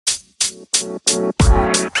Welcome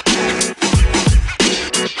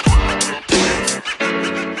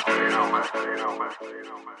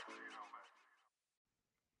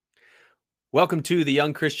to the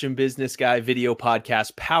Young Christian Business Guy video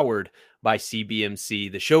podcast powered by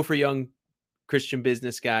CBMC, the show for young Christian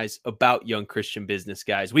business guys about young Christian business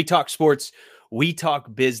guys. We talk sports, we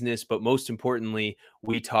talk business, but most importantly,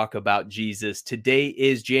 we talk about Jesus. Today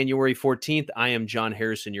is January 14th. I am John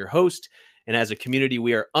Harrison, your host. And as a community,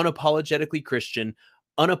 we are unapologetically Christian,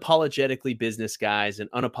 unapologetically business guys, and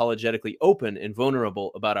unapologetically open and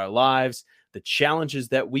vulnerable about our lives, the challenges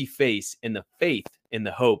that we face, and the faith and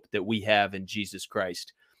the hope that we have in Jesus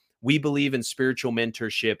Christ. We believe in spiritual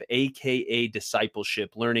mentorship, aka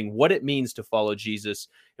discipleship, learning what it means to follow Jesus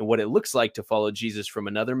and what it looks like to follow Jesus from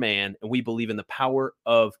another man. And we believe in the power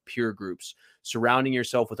of peer groups, surrounding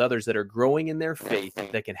yourself with others that are growing in their faith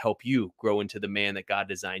that can help you grow into the man that God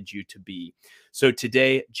designed you to be. So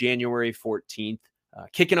today, January 14th,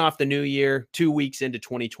 kicking off the new year, 2 weeks into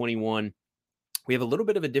 2021, we have a little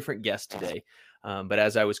bit of a different guest today. But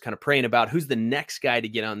as I was kind of praying about who's the next guy to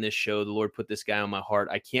get on this show, the Lord put this guy on my heart.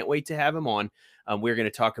 I can't wait to have him on. We're going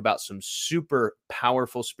to talk about some super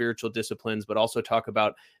powerful spiritual disciplines, but also talk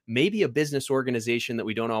about maybe a business organization that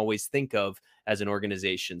we don't always think of as an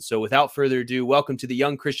organization. So without further ado, welcome to the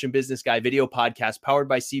Young Christian Business Guy video podcast powered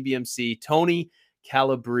by CBMC, Tony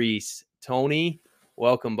Calabrese. Tony,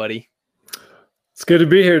 welcome, buddy. It's good to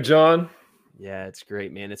be here, John. Yeah, it's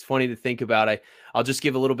great, man. It's funny to think about. I'll just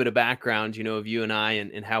give a little bit of background, of you and I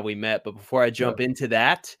and how we met. But before I jump into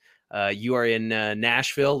that, you are in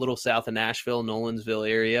Nashville, a little south of Nashville, Nolensville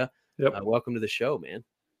area. Yep. Welcome to the show, man.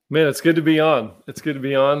 Man, it's good to be on. It's good to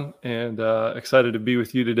be on, and excited to be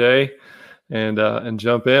with you today and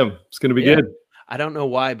jump in. It's going to be good. I don't know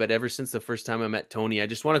why, but ever since the first time I met Tony, I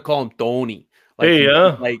just want to call him Tony.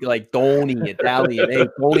 Like Tony, Italian. Hey,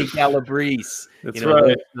 Tony Calabrese. That's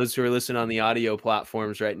right. Those who are listening on the audio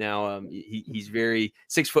platforms right now, he's very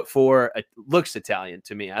 6'4", looks Italian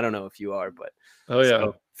to me. I don't know if you are, but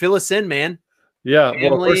so, fill us in, man. Yeah.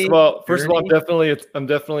 Family, well, first of all, I'm definitely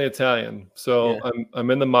Italian. So yeah. I'm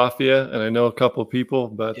in the mafia, and I know a couple of people,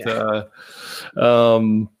 but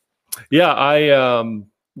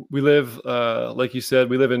we live, like you said,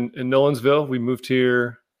 we live in Nolensville. We moved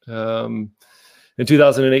here in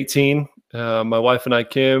 2018. My wife and I,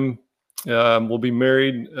 Kim, will be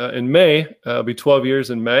married in May. It'll be 12 years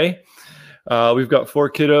in May. We've got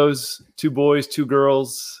 4 kiddos, 2 boys, 2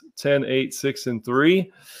 girls, 10, 8, 6, and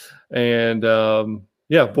 3. And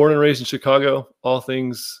born and raised in Chicago, all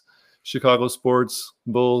things Chicago sports,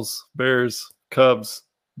 Bulls, Bears, Cubs,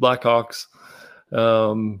 Blackhawks.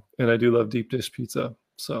 And I do love deep dish pizza.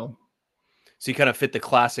 So you kind of fit the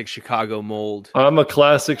classic Chicago mold. I'm a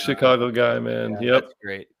classic Chicago guy, man. Yeah, yep. That's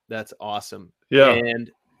great. That's awesome. Yeah.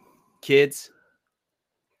 And kids?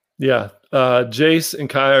 Yeah. Jace and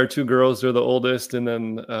Kai are 2 girls. They're the oldest. And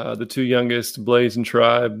then the 2 youngest, Blaze and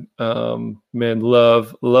Tribe. Man,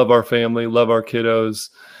 love our family, love our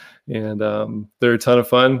kiddos. And they're a ton of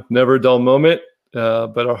fun. Never a dull moment.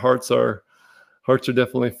 But our hearts are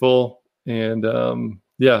definitely full. And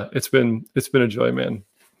it's been a joy, man.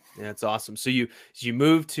 Yeah, that's awesome. So you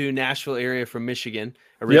moved to Nashville area from Michigan,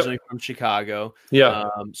 originally from Chicago. Yeah.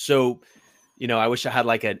 I wish I had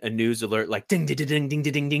like a news alert, like ding, ding, ding, ding,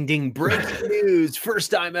 ding, ding, ding, breaking news,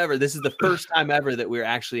 first time ever. This is the first time ever that we're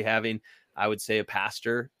actually having, I would say, a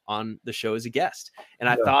pastor on the show as a guest. And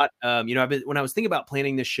I thought, when I was thinking about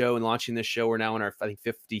planning this show and launching this show, we're now in our, I think,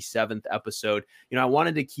 57th episode. I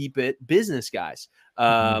wanted to keep it business guys.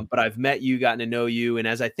 But I've met you, gotten to know you. And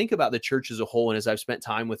as I think about the church as a whole, and as I've spent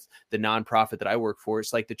time with the nonprofit that I work for,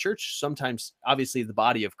 it's like the church sometimes, obviously the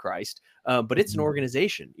body of Christ, but it's an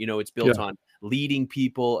organization. It's built on leading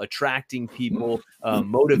people, attracting people,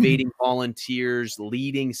 motivating volunteers,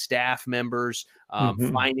 leading staff members,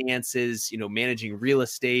 finances, managing real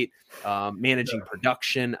estate, managing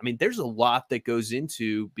production. I mean, there's a lot that goes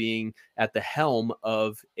into being at the helm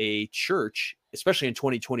of a church, especially in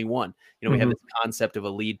 2021. We have this concept of a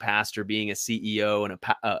lead pastor being a CEO and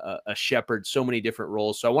a shepherd, so many different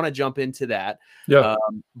roles. So I want to jump into that. Yeah.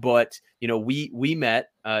 But we met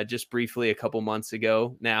just briefly a couple months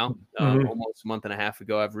ago now, almost a month and a half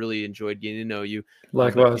ago. I've really enjoyed getting to know you.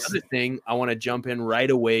 Likewise. The other thing I want to jump in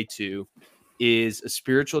right away to is a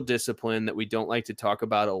spiritual discipline that we don't like to talk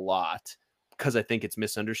about a lot because I think it's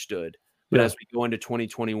misunderstood. But as we go into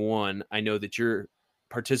 2021, I know that you're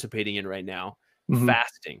participating in right now,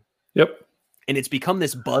 fasting. Yep. And it's become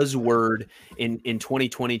this buzzword in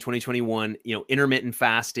 2020, 2021, intermittent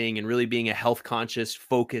fasting and really being a health conscious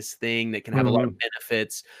focused thing that can have a lot of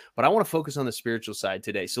benefits. But I want to focus on the spiritual side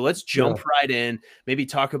today. So let's jump right in, maybe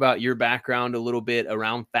talk about your background a little bit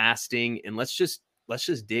around fasting, and let's just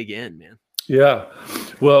dig in, man. Yeah.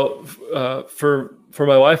 Well, for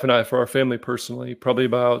my wife and I, for our family personally, probably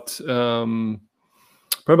about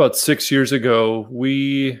 6 years ago,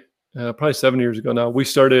 probably 7 years ago now, we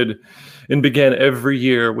started and began every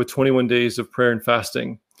year with 21 days of prayer and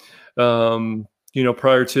fasting.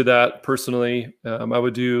 Prior to that, personally, I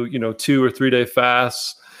would do, 2 or 3 day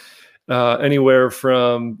fasts, anywhere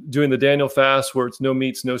from doing the Daniel fast, where it's no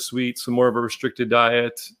meats, no sweets, so more of a restricted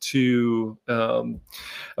diet, to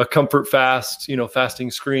a comfort fast,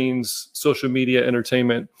 fasting screens, social media,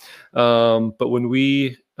 entertainment. But when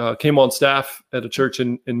we came on staff at a church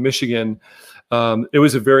in Michigan, it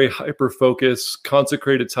was a very hyper-focused,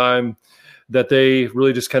 consecrated time that they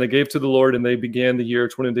really just kind of gave to the Lord, and they began the year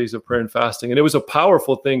 20 days of prayer and fasting. And it was a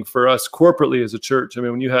powerful thing for us corporately as a church. I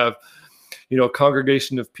mean, when you have, a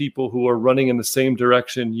congregation of people who are running in the same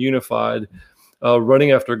direction, unified,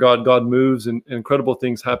 running after God, God moves, and incredible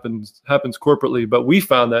things happens corporately. But we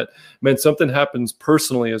found that, man, something happens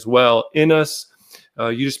personally as well in us.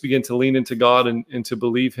 You just begin to lean into God and to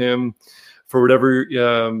believe Him for whatever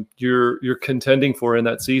you're contending for in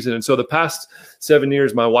that season. And so the past 7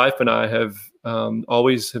 years, my wife and I have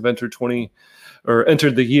always entered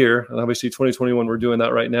the year. And obviously 2021, we're doing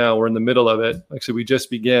that right now. We're in the middle of it. Actually, we just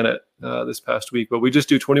began it this past week, but we just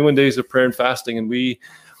do 21 days of prayer and fasting. And we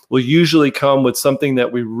will usually come with something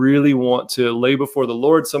that we really want to lay before the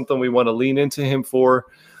Lord, something we want to lean into Him for.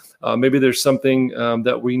 Maybe there's something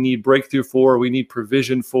that we need breakthrough for, we need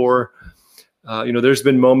provision for. There's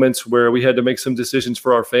been moments where we had to make some decisions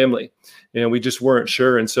for our family and we just weren't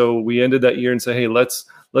sure. And so we ended that year and say, hey, let's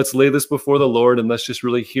lay this before the Lord and let's just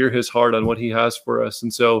really hear His heart on what He has for us.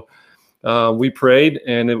 And so we prayed,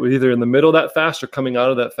 and it was either in the middle of that fast or coming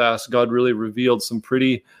out of that fast, God really revealed some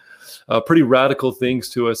pretty radical things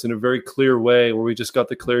to us in a very clear way, where we just got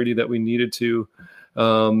the clarity that we needed to.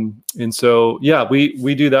 And so, yeah,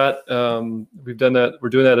 we do that. We've done that. We're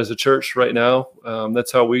doing that as a church right now.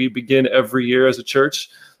 That's how we begin every year as a church,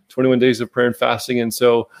 21 days of prayer and fasting. And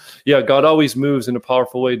so, yeah, God always moves in a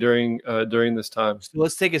powerful way during this time. So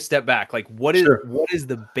let's take a step back. Like, what is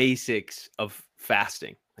the basics of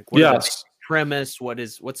fasting? Like, what is the premise?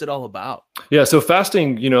 What's it all about? Yeah. So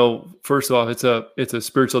fasting, first off, it's a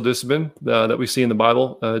spiritual discipline that we see in the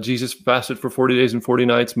Bible. Jesus fasted for 40 days and 40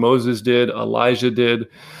 nights. Moses did. Elijah did.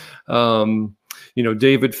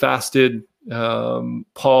 David fasted.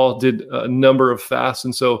 Paul did a number of fasts.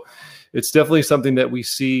 And so it's definitely something that we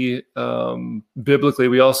see biblically.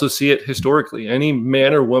 We also see it historically. Any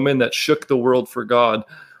man or woman that shook the world for God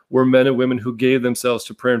were men and women who gave themselves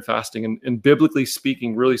to prayer and fasting. And biblically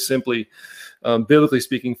speaking, really simply,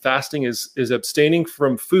 fasting is abstaining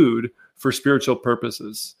from food for spiritual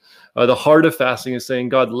purposes. The heart of fasting is saying,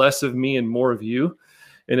 God, less of me and more of you.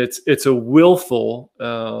 And it's a willful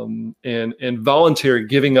and voluntary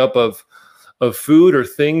giving up of food or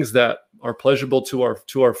things that are pleasurable to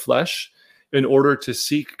our flesh, in order to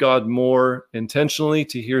seek God more intentionally,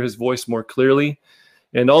 to hear His voice more clearly.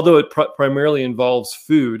 And although it primarily involves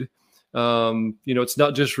food, it's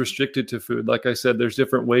not just restricted to food. Like I said, there's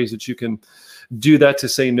different ways that you can do that to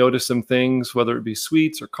say no to some things, whether it be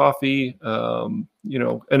sweets or coffee,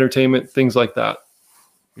 entertainment, things like that.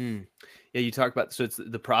 Yeah, you talk about, so it's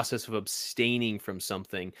the process of abstaining from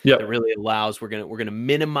something that really allows, we're gonna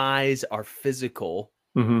minimize our physical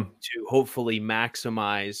to hopefully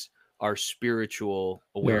maximize our spiritual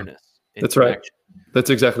awareness. Yeah. That's right. That's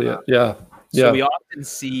exactly it. Yeah. So we often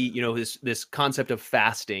see, this concept of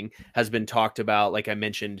fasting has been talked about, like I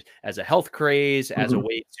mentioned, as a health craze, as a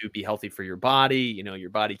way to be healthy for your body. Your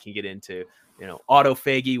body can get into,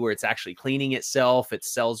 autophagy, where it's actually cleaning itself.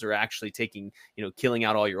 Its cells are actually killing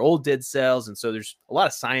out all your old dead cells. And so there's a lot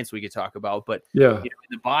of science we could talk about. But in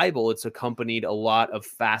the Bible, it's accompanied a lot of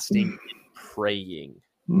fasting and praying.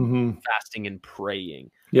 Fasting and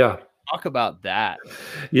praying. Yeah. Talk about that.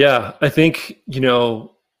 Yeah. I think,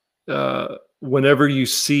 whenever you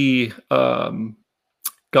see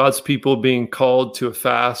God's people being called to a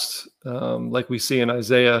fast, like we see in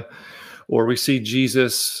Isaiah, or we see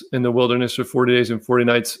Jesus in the wilderness for 40 days and 40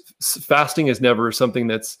 nights, fasting is never something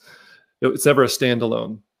it's never a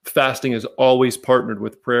standalone. Fasting is always partnered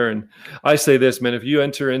with prayer. And I say this, man, if you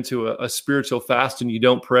enter into a spiritual fast and you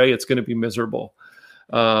don't pray, it's going to be miserable.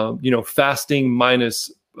 Fasting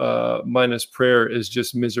minus prayer is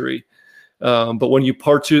just misery. But when you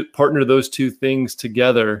partner those two things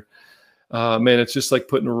together, man, it's just like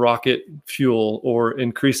putting rocket fuel or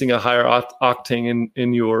increasing a higher octane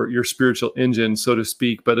in your spiritual engine, so to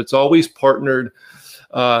speak. But it's always partnered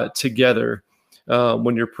together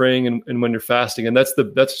when you're praying and when you're fasting, and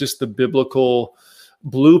that's just the biblical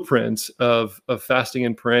blueprint of fasting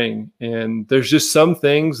and praying. And there's just some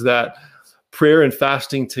things that prayer and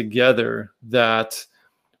fasting together that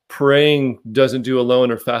praying doesn't do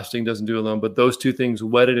alone or fasting doesn't do alone, but those two things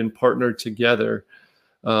wedded and partnered together,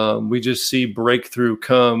 we just see breakthrough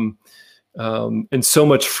come, and so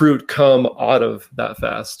much fruit come out of that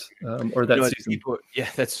fast or that season. Yeah,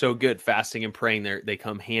 that's so good. Fasting and praying, they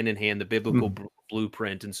come hand in hand, the biblical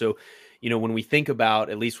blueprint. And so, when we think about,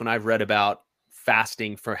 at least when I've read about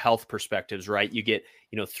fasting for health perspectives, right, you get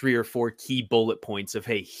 3 or 4 key bullet points of,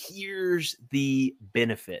 hey, here's the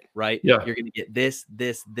benefit, right? Yeah. You're going to get this,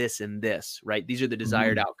 and this, right? These are the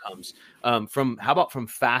desired outcomes. How about from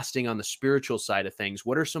fasting on the spiritual side of things?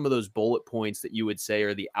 What are some of those bullet points that you would say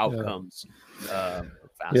are the outcomes of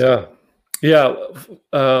fasting? Yeah.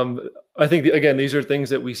 I think, again, these are things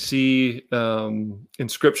that we see in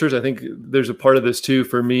scriptures. I think there's a part of this too,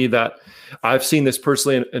 for me, that I've seen this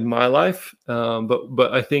personally in my life.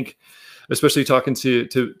 But I think, especially talking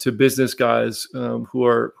to business guys who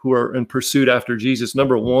are in pursuit after Jesus,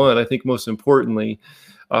 number one, I think most importantly,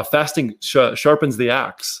 fasting sharpens the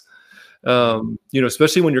axe.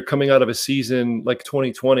 Especially when you're coming out of a season like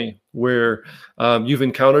 2020, where you've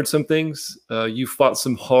encountered some things, you've fought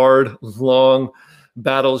some hard, long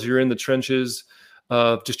battles. You're in the trenches,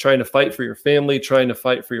 just trying to fight for your family, trying to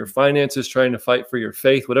fight for your finances, trying to fight for your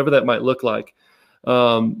faith, whatever that might look like.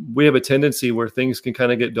 We have a tendency where things can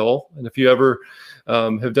kind of get dull. And if you ever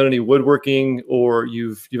have done any woodworking, or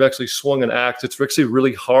you've actually swung an axe, it's actually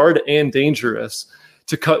really hard and dangerous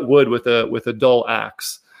to cut wood with a dull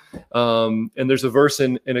axe. And there's a verse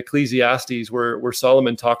in Ecclesiastes where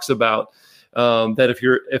Solomon talks about that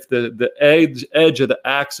if the edge of the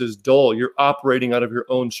axe is dull, you're operating out of your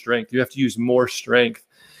own strength. You have to use more strength.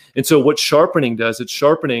 And so what sharpening does, it's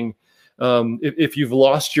sharpening. If you've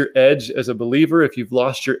lost your edge as a believer, if you've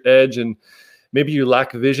lost your edge and maybe you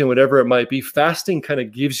lack vision, whatever it might be, fasting kind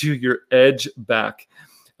of gives you your edge back.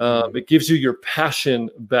 It gives you your passion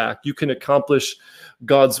back. You can accomplish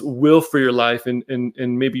God's will for your life and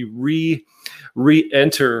maybe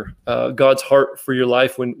re-enter God's heart for your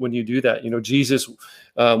life when you do that. Jesus,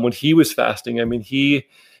 when he was fasting, I mean, he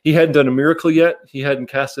hadn't done a miracle yet. He hadn't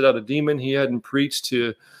casted out a demon. He hadn't preached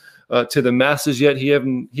to the masses yet. He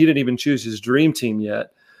didn't even choose his dream team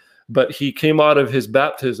yet. But he came out of his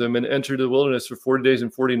baptism and entered the wilderness for 40 days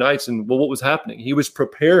and 40 nights. And what was happening? He was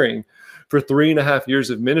preparing for 3.5 years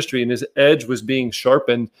of ministry, and his edge was being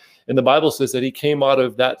sharpened. And the Bible says that he came out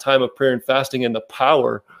of that time of prayer and fasting in the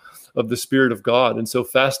power of the Spirit of God. And so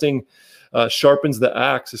fasting sharpens the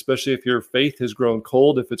axe, especially if your faith has grown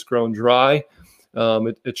cold, if it's grown dry,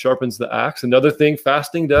 it sharpens the axe. Another thing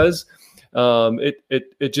fasting does,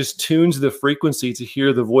 it just tunes the frequency to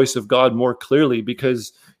hear the voice of God more clearly,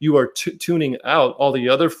 because you are tuning out all the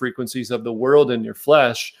other frequencies of the world and your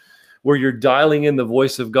flesh, where you're dialing in the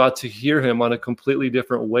voice of God to hear him on a completely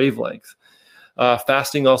different wavelength.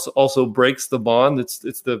 Fasting also breaks the bond. It's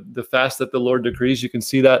the fast that the Lord decrees. You can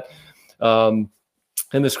see that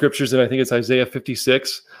in the scriptures, and I think it's Isaiah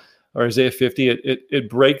 56 or Isaiah 50. It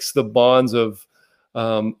breaks the bonds of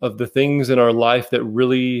the things in our life that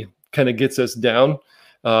really kind of gets us down,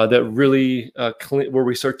 that really where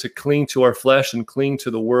we start to cling to our flesh and cling to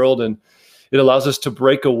the world, and it allows us to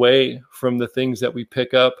break away from the things that we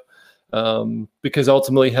pick up. Because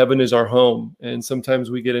ultimately heaven is our home. And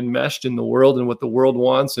sometimes we get enmeshed in the world and what the world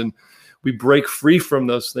wants, and we break free from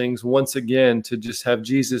those things once again to just have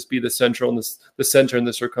Jesus be the center and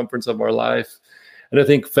the circumference of our life. And I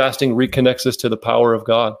think fasting reconnects us to the power of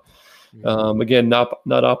God. Again, not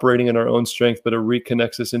operating in our own strength, but it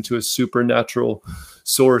reconnects us into a supernatural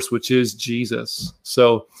source, which is Jesus.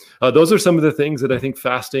 So those are some of the things that I think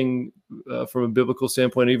fasting from a biblical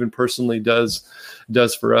standpoint, even personally, does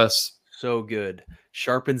for us. So good.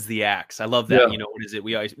 Sharpens the axe. I love that. Yeah. What is it?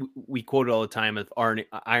 We quote it all the time of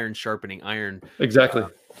iron sharpening iron. Exactly.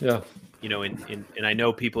 Yeah. And I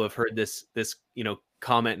know people have heard this,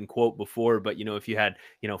 comment and quote before, but if you had,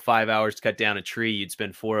 5 hours to cut down a tree, you'd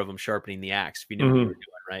spend 4 of them sharpening the axe, if you knew what you were doing.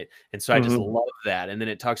 Right. And so I just love that. And then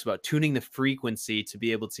it talks about tuning the frequency to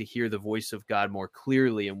be able to hear the voice of God more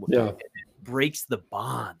clearly, and it breaks the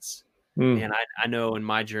bonds. And I know in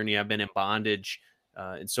my journey, I've been in bondage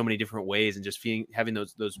in so many different ways, and just having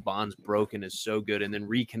those bonds broken is so good, and then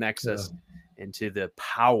reconnects us into the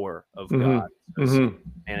power of God.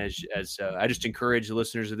 And as I just encourage the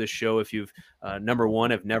listeners of this show, if you've number one,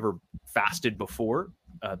 have never fasted before,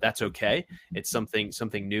 that's okay. It's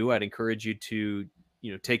something new. I'd encourage you to,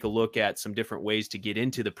 take a look at some different ways to get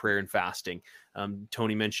into the prayer and fasting.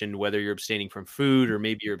 Tony mentioned whether you're abstaining from food or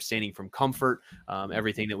maybe you're abstaining from comfort,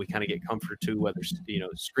 everything that we kind of get comfort to, whether,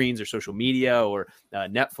 screens or social media or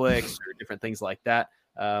Netflix or different things like that.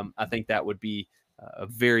 I think that would be a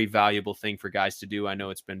very valuable thing for guys to do. I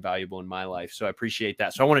know it's been valuable in my life, so I appreciate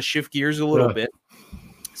that. So I want to shift gears a little bit.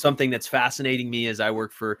 Something that's fascinating me as I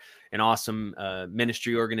work for an awesome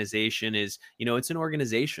ministry organization is, it's an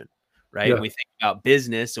organization, right? Yeah. When we think about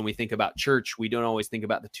business and we think about church, we don't always think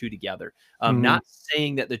about the two together. Not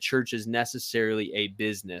saying that the church is necessarily a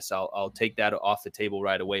business. I'll take that off the table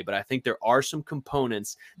right away. But I think there are some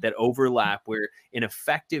components that overlap where an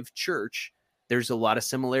effective church, there's a lot of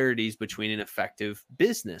similarities between an effective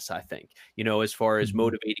business, I think, as far as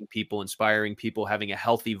motivating people, inspiring people, having a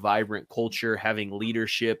healthy, vibrant culture, having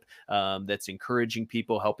leadership that's encouraging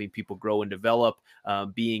people, helping people grow and develop,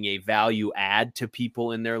 being a value add to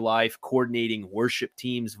people in their life, coordinating worship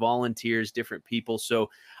teams, volunteers, different people. So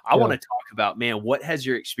I want to talk about, man, what has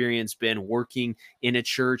your experience been working in a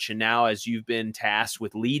church? And now as you've been tasked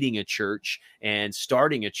with leading a church and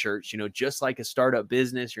starting a church, just like a startup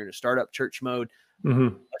business, you're in a startup church mode.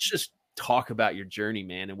 Let's just talk about your journey,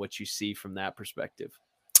 man, and what you see from that perspective.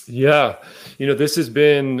 Yeah. This has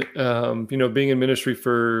been, being in ministry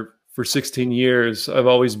for 16 years, I've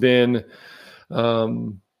always been,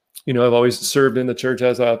 I've always served in the church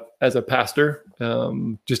as a pastor,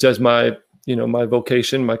 just as my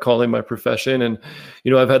vocation, my calling, my profession. And,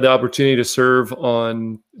 I've had the opportunity to serve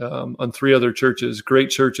on 3 other churches,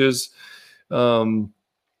 great churches.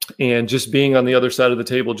 And just being on the other side of the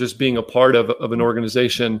table, just being a part of an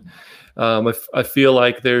organization, I feel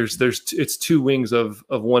like it's 2 wings of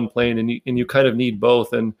one plane, and you kind of need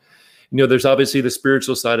both. And there's obviously the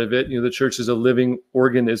spiritual side of it. The church is a living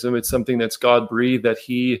organism. It's something that's God breathed, that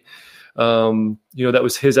He, that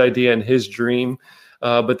was His idea and His dream.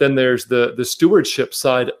 But then there's the stewardship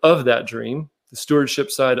side of that dream, the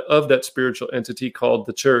stewardship side of that spiritual entity called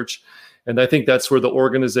the church. And I think that's where the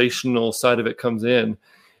organizational side of it comes in.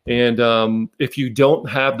 And if you don't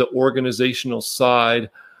have the organizational side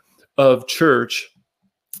of church,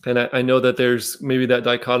 and I know that there's maybe that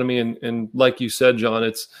dichotomy, and like you said, John,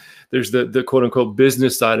 there's the quote unquote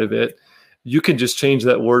business side of it. You can just change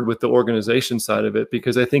that word with the organization side of it,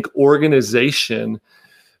 because I think organization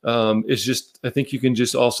is just, I think you can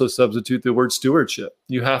just also substitute the word stewardship.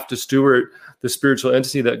 You have to steward the spiritual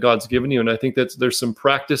entity that God's given you. And I think there's some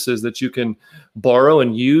practices that you can borrow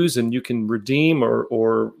and use, and you can redeem or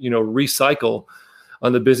recycle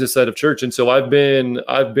on the business side of church. And so I've been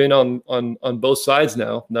on both sides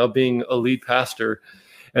now being a lead pastor.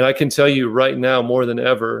 And I can tell you right now, more than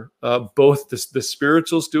ever, both the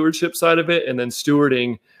spiritual stewardship side of it, and then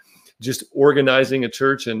stewarding, just organizing a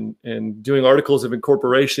church and doing articles of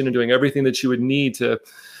incorporation and doing everything that you would need to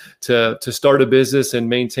start a business and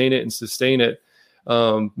maintain it and sustain it.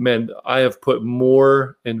 Man, I have put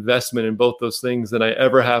more investment in both those things than I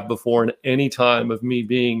ever have before in any time of me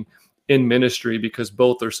being in ministry, because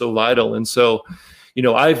both are so vital. And so,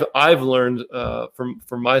 I've learned from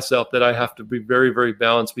myself that I have to be very, very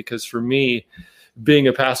balanced, because for me, being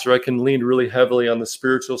a pastor, I can lean really heavily on the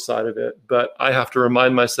spiritual side of it, but I have to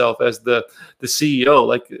remind myself as the CEO,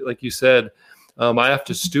 like you said, I have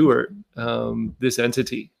to steward this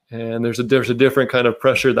entity, and there's a different kind of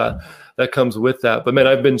pressure that comes with that. But man,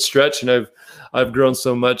 I've been stretched, and I've grown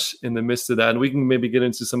so much in the midst of that, and we can maybe get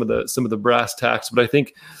into some of the brass tacks. But I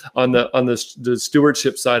think on the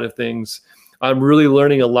stewardship side of things, I'm really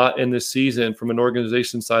learning a lot in this season from an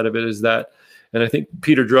organization side of it, is that. And I think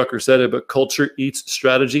Peter Drucker said it, but culture eats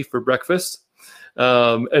strategy for breakfast.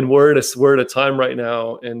 And we're at a time right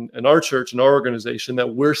now in our church and our organization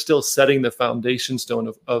that we're still setting the foundation stone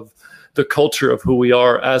of the culture of who we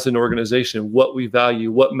are as an organization, what we value,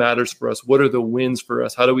 what matters for us, what are the wins for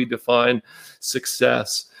us, how do we define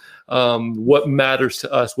success, what matters to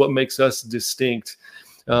us, what makes us distinct.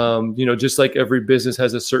 Just like every business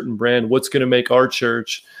has a certain brand, what's going to make our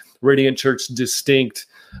church, Radiant Church, distinct.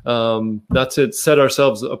 Not to set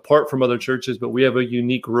ourselves apart from other churches, but we have a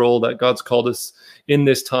unique role that God's called us in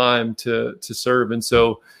this time to serve. And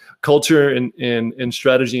so culture and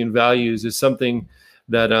strategy and values is something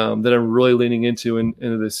that I'm really leaning into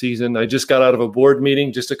into this season. I just got out of a board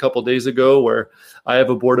meeting just a couple of days ago where I have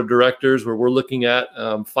a board of directors where we're looking at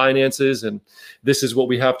finances, and this is what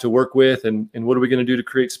we have to work with, and what are we going to do to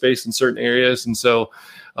create space in certain areas. And so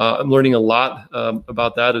I'm learning a lot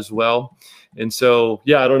about that as well. And so,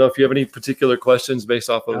 I don't know if you have any particular questions based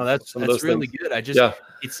off of some of those really things. Good.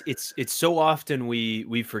 It's so often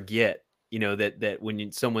we forget you know, that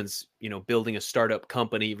when someone's, you know, building a startup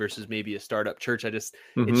company versus maybe a startup church, it's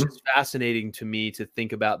just fascinating to me to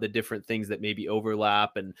think about the different things that maybe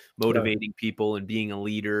overlap and motivating people and being a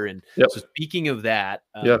leader. And so speaking of that,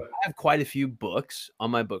 I have quite a few books on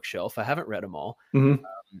my bookshelf. I haven't read them all.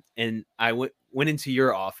 And I went into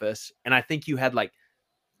your office, and I think you had like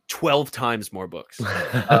 12 times more books.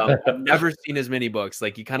 I've never seen as many books.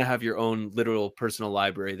 Like, you kind of have your own literal personal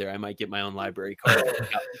library there. I might get my own library card.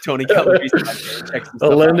 Tony Calabrese a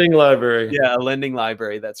lending library. Yeah, a lending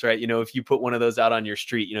library. That's right. You know, if you put one of those out on your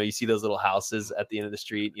street, you know, you see those little houses at the end of the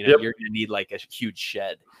street, you know, you're going to need like a huge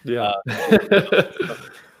shed. Yeah.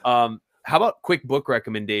 How about quick book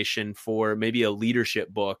recommendation for maybe a leadership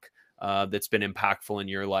book that's been impactful in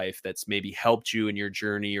your life, that's maybe helped you in your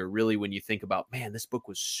journey, or really when you think about, man, this book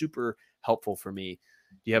was super helpful for me.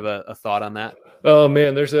 Do you have a thought on that? Oh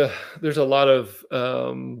man, there's a lot of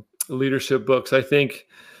leadership books. I think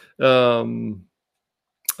there's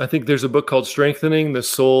a book called Strengthening the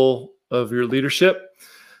Soul of Your Leadership.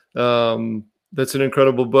 That's an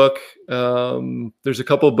incredible book. There's a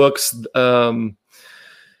couple of books.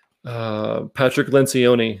 Patrick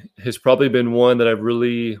Lencioni has probably been one that I've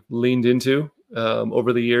really leaned into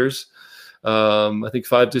over the years. I think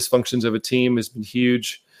 5 Dysfunctions of a Team has been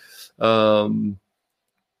huge. That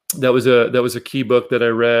was a key book that I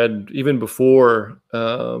read even before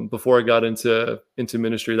I got into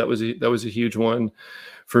ministry. That was a huge one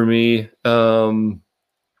for me. Gosh,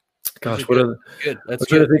 what other? Good. I'm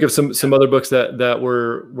trying to think of some other books that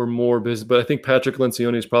were more business, but I think Patrick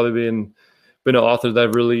Lencioni has probably been an author that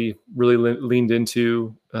I've really leaned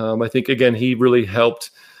into. I think, again, he really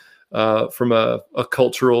helped from a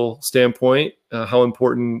cultural standpoint, how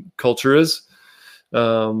important culture is.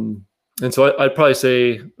 And so I'd probably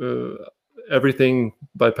say everything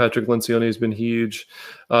by Patrick Lencioni has been huge.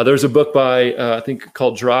 There's a book by, I think,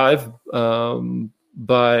 called Drive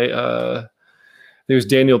by, I think it was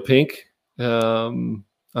Daniel Pink, on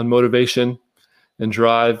motivation and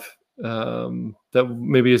drive. That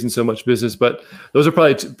maybe isn't so much business, but those are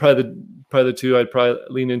probably the two I'd probably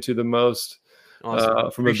lean into the most.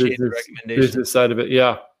 Awesome. From a business side of it.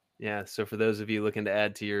 Yeah. Yeah. So for those of you looking to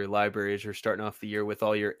add to your library as you're starting off the year with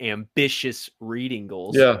all your ambitious reading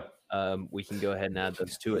goals, we can go ahead and add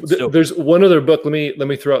those to it. So there's one other book. Let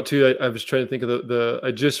me throw out too. I was trying to think of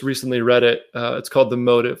I just recently read it. It's called The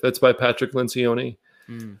Motive. That's by Patrick Lencioni.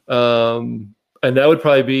 And that would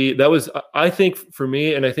probably be, I think for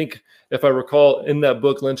me, and I think if I recall in that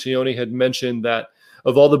book, Lencioni had mentioned that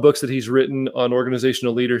of all the books that he's written on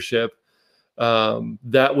organizational leadership,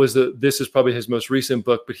 this is probably his most recent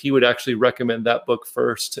book, but he would actually recommend that book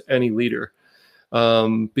first to any leader.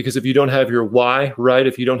 Because if you don't have your why right,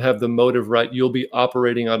 if you don't have the motive right, you'll be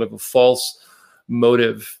operating out of a false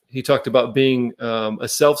motive. He talked about being a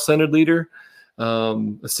self-centered leader, a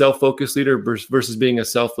self-focused leader versus being a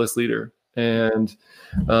selfless leader. And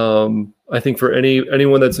I think for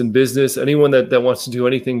anyone that's in business, anyone that wants to do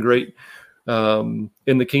anything great in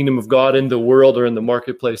the kingdom of God, in the world, or in the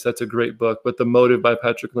marketplace, that's a great book. But The Motive by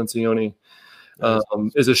Patrick Lencioni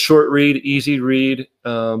is a short read, easy read.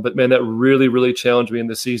 But man, that really challenged me in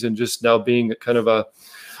the season, just now being kind of a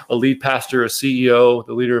lead pastor, a CEO,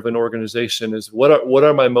 the leader of an organization, is what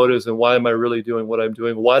are my motives, and why am I really doing what I'm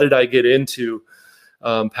doing? Why did I get into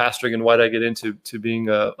pastoring, and why did I get into being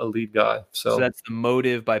a lead guy? So that's The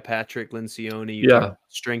Motive by Patrick Lencioni. You talked about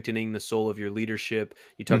Strengthening the Soul of Your Leadership.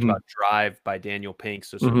 You talked about Drive by Daniel Pink.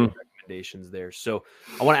 So some good recommendations there. So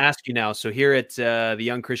I want to ask you now, so here at the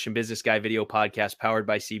Young Christian Business Guy video podcast powered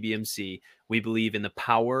by CBMC, we believe in the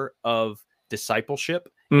power of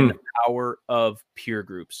discipleship and the power of peer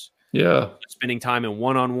groups. Yeah. Spending time in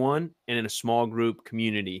one-on-one and in a small group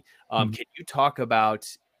community. Can you talk about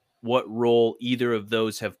what role either of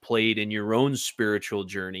those have played in your own spiritual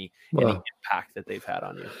journey and the impact that they've had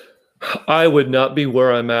on you? I would not be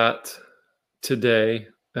where I'm at today.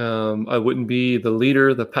 I wouldn't be the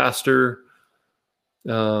leader, the pastor,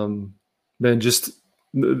 just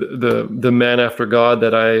the man after God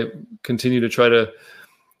that I continue to try to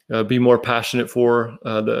be more passionate for,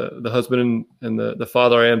 the husband and the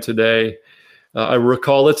father I am today. I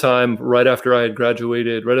recall a time right after I had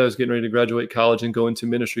graduated, I was getting ready to graduate college and go into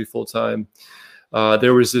ministry full time.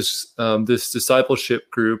 There was this discipleship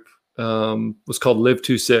group, was called Live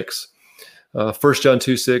 2:6. 1 John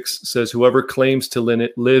 2:6 says, "Whoever claims to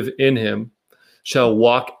live in him shall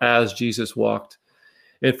walk as Jesus walked."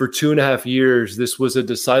 And for 2.5 years, this was a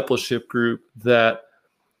discipleship group that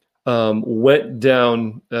went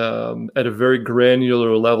down at a very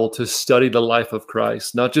granular level to study the life of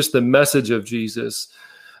Christ, not just the message of Jesus,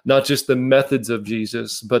 not just the methods of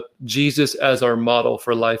Jesus, but Jesus as our model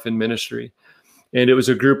for life and ministry. And it was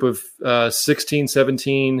a group of 16,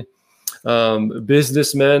 17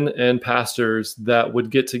 businessmen and pastors that would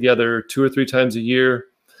get together 2 or 3 times a year.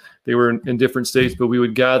 They were in different states, but we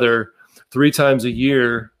would gather 3 times a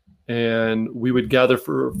year, and we would gather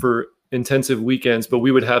for intensive weekends. But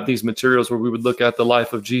we would have these materials where we would look at the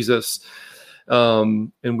life of Jesus,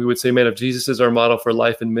 and we would say, man, if Jesus is our model for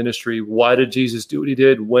life and ministry, why did Jesus do what he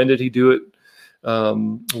did? When did he do it?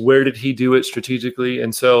 Where did he do it strategically?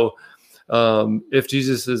 And so if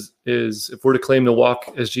Jesus if we're to claim to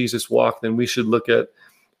walk as Jesus walked, then we should look at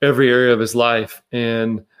every area of his life.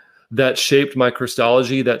 And that shaped my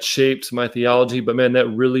Christology, that shaped my theology, but man, that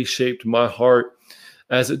really shaped my heart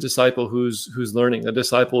as a disciple who's learning. A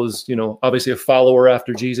disciple is, obviously a follower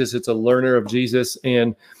after Jesus. It's a learner of Jesus.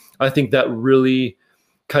 And I think that really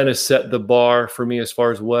kind of set the bar for me as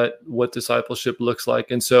far as what discipleship looks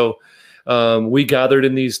like. And so we gathered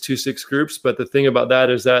in these 2-6 groups, but the thing about that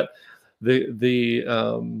is that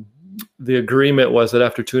the agreement was that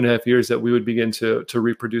after 2.5 years that we would begin to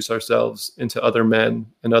reproduce ourselves into other men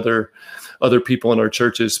and other people in our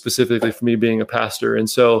churches, specifically for me being a pastor. And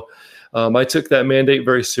so I took that mandate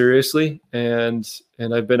very seriously, and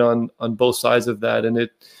I've been on both sides of that, and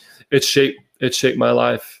it shaped my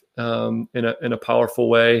life in a powerful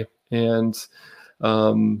way. And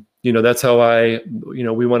that's how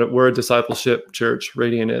we're a discipleship church,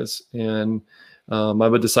 Radiant is, and I'm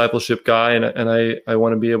a discipleship guy, and I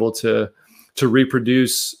want to be able to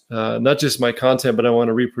reproduce not just my content, but I want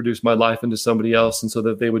to reproduce my life into somebody else, and so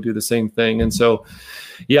that they would do the same thing. And so,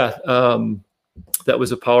 that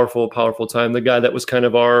was a powerful time. The guy that was kind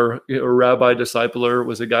of our rabbi discipler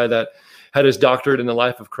was a guy that had his doctorate in the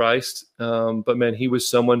life of Christ. But man, he was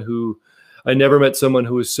someone who I never met someone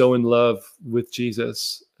who was so in love with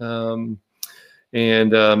Jesus. And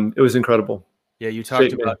it was incredible. Yeah, you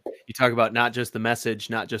talk about not just the message,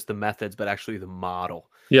 not just the methods, but actually the model.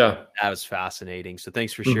 Yeah, that was fascinating. So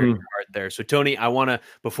thanks for sharing your heart there. So Tony, I want to,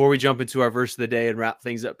 before we jump into our verse of the day and wrap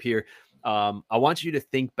things up here, I want you to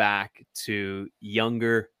think back to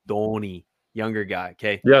younger Tony, younger guy.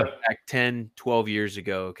 Okay, yeah, back 10, 12 years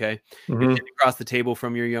ago. Okay, you're sitting across the table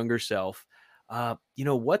from your younger self.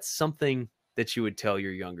 What's something that you would tell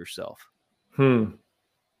your younger self?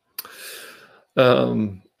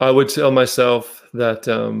 I would tell myself that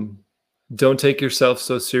don't take yourself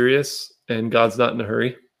so serious, and God's not in a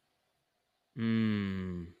hurry.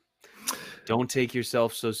 Don't take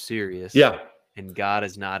yourself so serious. Yeah. And God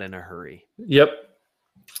is not in a hurry. Yep.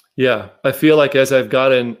 Yeah. I feel like as I've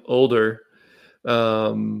gotten older,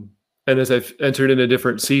 and as I've entered into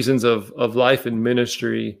different seasons of life and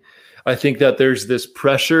ministry, I think that there's this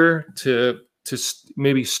pressure to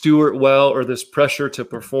maybe steward well, or this pressure to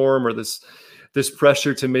perform, or this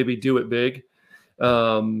pressure to maybe do it big.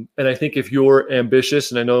 And I think if you're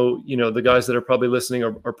ambitious, and I know, the guys that are probably listening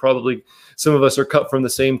are probably, some of us are cut from the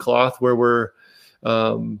same cloth, where we're,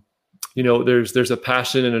 there's a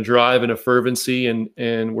passion and a drive and a fervency,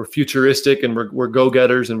 and we're futuristic, and we're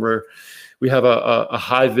go-getters, and we have a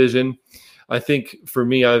high vision. I think for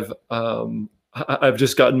me, I've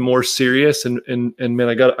just gotten more serious, and man,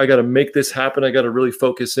 I got to make this happen. I got to really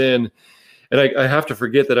focus in. And I have to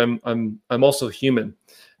forget that I'm also human,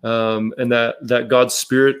 and that God's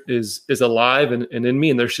Spirit is alive and in me,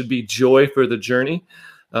 and there should be joy for the journey.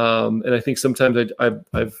 And I think sometimes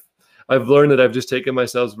I've learned that I've just taken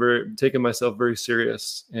myself very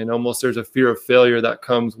serious, and almost there's a fear of failure that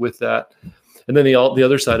comes with that. And then the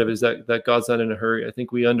other side of it is that God's not in a hurry. I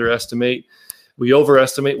think we overestimate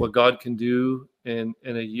what God can do in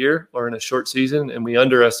a year or in a short season, and we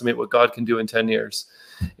underestimate what God can do in 10 years.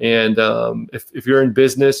 And if you're in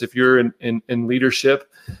business, if you're in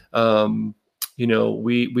leadership, we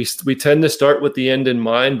tend to start with the end in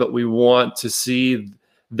mind, but we want to see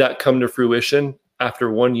that come to fruition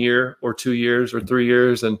after 1 year or 2 years or 3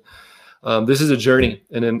 years. And this is a journey,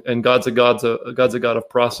 and God's a God of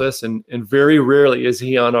process, and very rarely is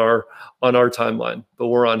he on our timeline, but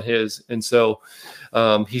we're on his. And so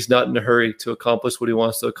he's not in a hurry to accomplish what he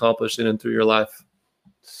wants to accomplish in and through your life.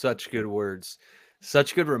 Such good words.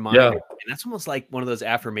 Such good reminder. Yeah. And that's almost like one of those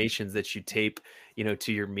affirmations that you tape,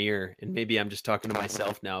 to your mirror. And maybe I'm just talking to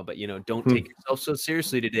myself now, but don't take yourself so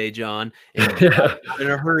seriously today, John. And not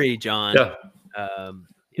in a hurry, John.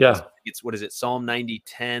 Yeah. It's what is it? Psalm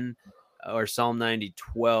 90:10. or Psalm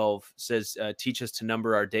 90:12 says, teach us to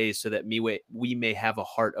number our days so that we may have a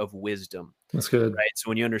heart of wisdom. That's good. Right. So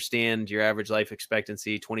when you understand your average life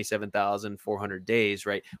expectancy, 27,400 days,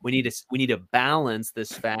 right? We need to balance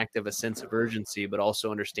this fact of a sense of urgency, but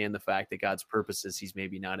also understand the fact that God's purposes, he's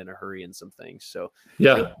maybe not in a hurry in some things. So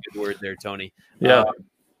really good word there, Tony. Yeah.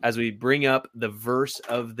 As we bring up the verse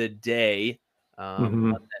of the day,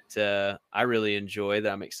 one that I really enjoy,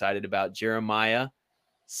 that I'm excited about, Jeremiah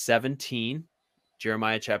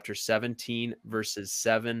chapter 17, verses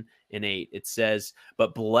 7 and 8. It says,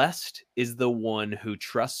 but blessed is the one who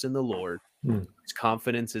trusts in the Lord, whose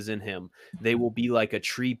confidence is in him. They will be like a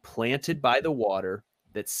tree planted by the water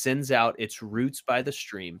that sends out its roots by the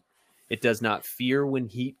stream. It does not fear when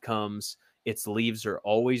heat comes. Its leaves are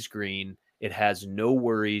always green. It has no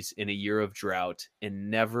worries in a year of drought and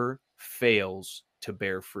never fails to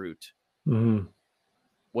bear fruit.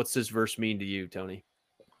 What's this verse mean to you, Tony?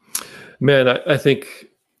 Man, I think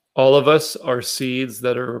all of us are seeds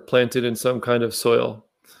that are planted in some kind of soil.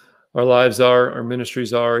 Our lives are, our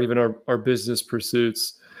ministries are, even our business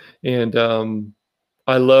pursuits. And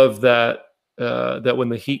I love that that when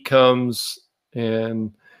the heat comes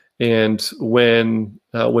and when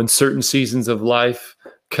certain seasons of life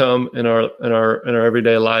come in our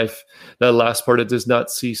everyday life, that last part, it does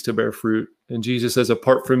not cease to bear fruit. And Jesus says,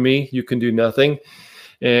 apart from me, you can do nothing.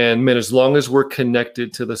 And man, as long as we're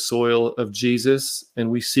connected to the soil of Jesus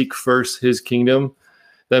and we seek first his kingdom,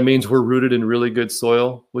 that means we're rooted in really good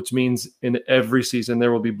soil, which means in every season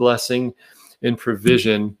there will be blessing and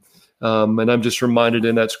provision. And I'm just reminded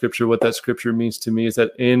in that scripture, what that scripture means to me is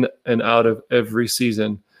that in and out of every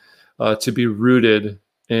season, to be rooted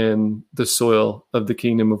in the soil of the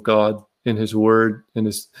kingdom of God, in his word, in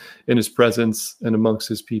his presence, and amongst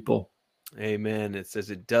his people. Amen. It says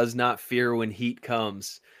it does not fear when heat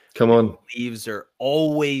comes. Come on. Leaves are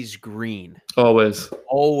always green. Always.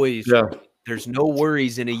 Yeah. There's no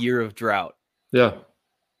worries in a year of drought. Yeah.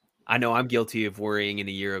 I know I'm guilty of worrying in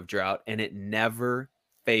a year of drought, and it never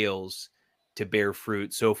fails to bear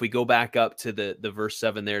fruit. So if we go back up to the verse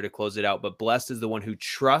 7 there to close it out, but blessed is the one who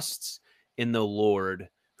trusts in the Lord,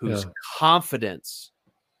 whose confidence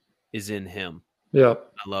is in him. Yeah.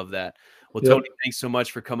 I love that. Well, Tony, thanks so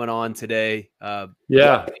much for coming on today.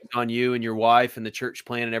 On you and your wife and the church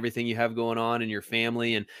plan and everything you have going on and your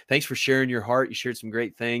family. And thanks for sharing your heart. You shared some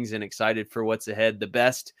great things, and excited for what's ahead. The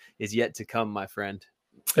best is yet to come, my friend.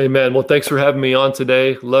 Amen. Well, thanks for having me on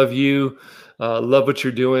today. Love you. Love what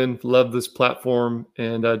you're doing. Love this platform.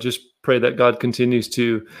 And just pray that God continues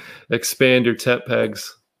to expand your tent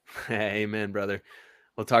pegs. Amen, brother.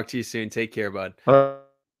 We'll talk to you soon. Take care, bud.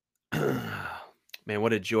 Man,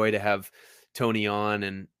 what a joy to have Tony on.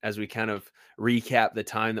 And as we kind of recap the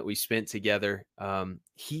time that we spent together,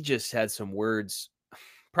 he just had some words,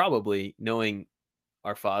 probably knowing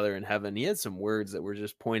our Father in heaven. He had some words that were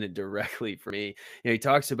just pointed directly for me. He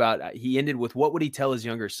talks about, he ended with, what would he tell his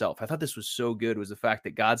younger self? I thought this was so good, was the fact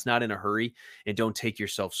that God's not in a hurry, and don't take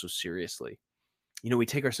yourself so seriously. We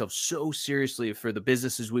take ourselves so seriously for the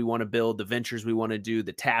businesses we want to build, the ventures we want to do,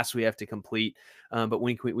 the tasks we have to complete. But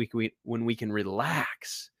when we can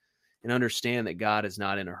relax and understand that God is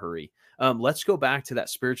not in a hurry. Let's go back to that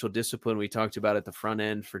spiritual discipline we talked about at the front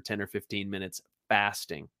end for 10 or 15 minutes,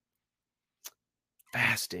 fasting,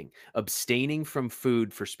 abstaining from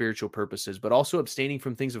food for spiritual purposes, but also abstaining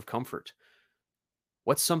from things of comfort.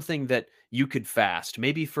 What's something that you could fast,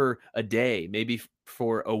 maybe for a day, maybe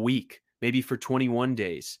for a week, maybe for 21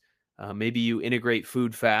 days. Maybe you integrate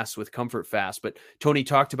food fast with comfort fast. But Tony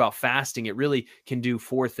talked about fasting. It really can do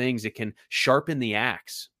 4 things. It can sharpen the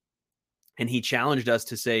axe. And he challenged us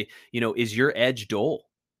to say, is your edge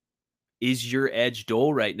dull? Is your edge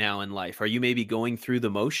dull right now in life? Are you maybe going through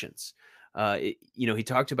the motions? He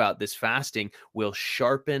talked about this fasting will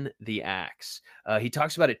sharpen the axe. He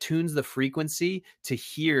talks about it tunes the frequency to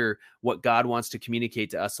hear what God wants to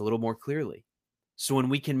communicate to us a little more clearly. So when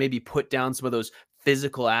we can maybe put down some of those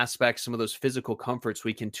physical aspects, some of those physical comforts,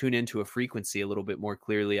 we can tune into a frequency a little bit more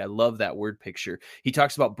clearly. I love that word picture. He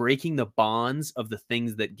talks about breaking the bonds of the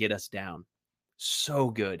things that get us down. So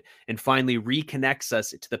good. And finally, reconnects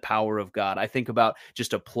us to the power of God. I think about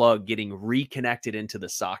just a plug getting reconnected into the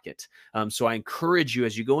socket. So I encourage you,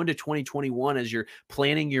 as you go into 2021, as you're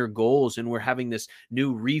planning your goals, and we're having this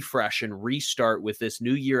new refresh and restart with this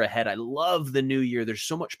new year ahead. I love the new year. There's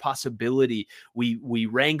so much possibility. We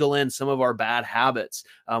wrangle in some of our bad habits,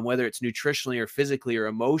 whether it's nutritionally or physically or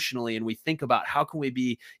emotionally, and we think about how can we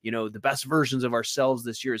be, the best versions of ourselves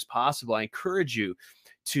this year as possible. I encourage you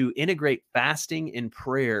to integrate fasting and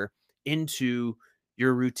prayer into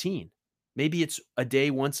your routine. Maybe it's a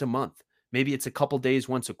day once a month. Maybe it's a couple days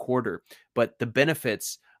once a quarter, but the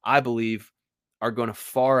benefits, I believe, are going to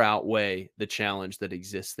far outweigh the challenge that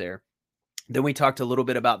exists there. Then we talked a little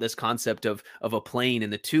bit about this concept of a plane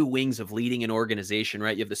and the two wings of leading an organization,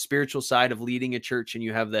 right? You have the spiritual side of leading a church and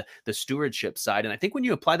you have the stewardship side. And I think when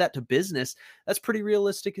you apply that to business, that's pretty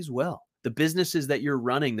realistic as well. The businesses that you're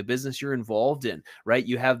running, the business you're involved in, right?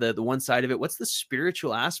 You have the one side of it. What's the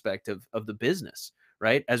spiritual aspect of the business,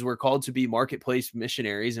 right? As we're called to be marketplace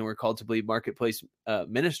missionaries and we're called to be marketplace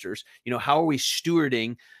ministers, how are we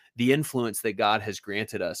stewarding the influence that God has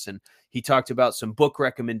granted us? And he talked about some book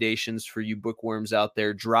recommendations for you bookworms out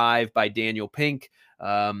there. Drive by Daniel Pink,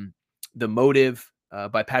 The Motive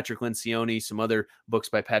by Patrick Lencioni, some other books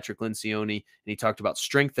by Patrick Lencioni. And he talked about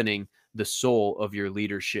strengthening the soul of your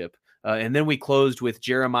leadership. And then we closed with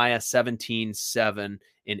Jeremiah 17:7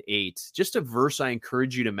 and 8. Just a verse I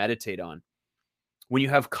encourage you to meditate on. When you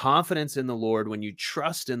have confidence in the Lord, when you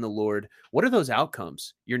trust in the Lord, what are those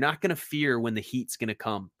outcomes? You're not going to fear when the heat's going to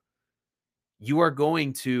come. You are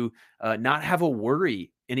going to not have a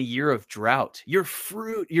worry in a year of drought. Your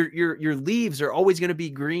fruit, your leaves are always going to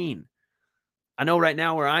be green. I know right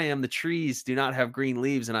now where I am, the trees do not have green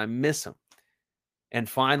leaves, and I miss them. And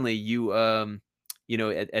finally,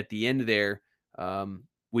 at the end there,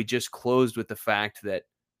 we just closed with the fact that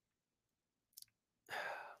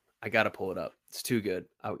I got to pull it up. It's too good.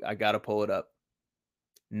 I got to pull it up.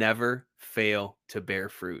 Never fail to bear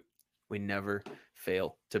fruit. We never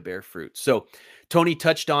fail to bear fruit. So Tony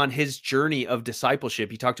touched on his journey of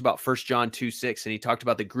discipleship. He talked about 1 John 2:6, and he talked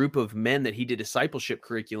about the group of men that he did discipleship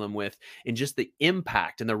curriculum with and just the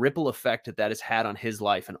impact and the ripple effect that has had on his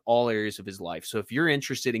life and all areas of his life. So if you're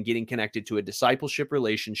interested in getting connected to a discipleship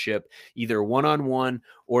relationship, either one-on-one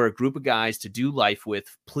or a group of guys to do life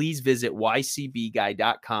with, please visit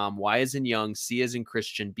ycbguy.com, Y as in young, C as in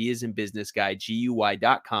Christian, B as in business guy,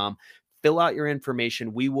 GUY.com. Fill out your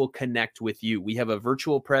information. We will connect with you. We have a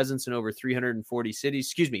virtual presence in over 340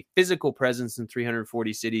 cities, physical presence in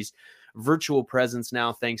 340 cities, virtual presence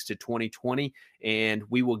now thanks to 2020, and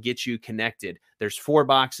we will get you connected. There's 4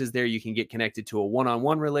 boxes there. You can get connected to a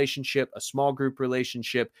one-on-one relationship, a small group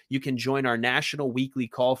relationship. You can join our national weekly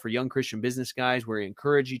call for young Christian business guys where we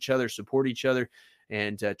encourage each other, support each other,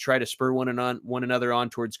 and try to spur one another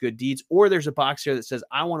on towards good deeds. Or there's a box here that says,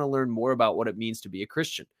 I want to learn more about what it means to be a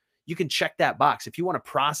Christian. You can check that box. If you want to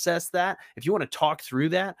process that, if you want to talk through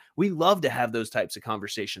that, we love to have those types of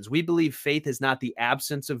conversations. We believe faith is not the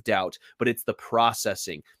absence of doubt, but it's the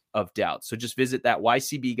processing of doubt. So just visit that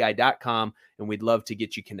ycbguy.com and we'd love to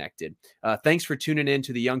get you connected. Thanks for tuning in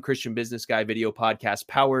to the Young Christian Business Guy video podcast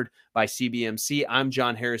powered by CBMC. I'm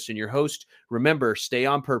John Harrison, your host. Remember, stay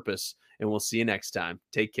on purpose, and we'll see you next time.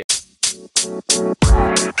 Take care.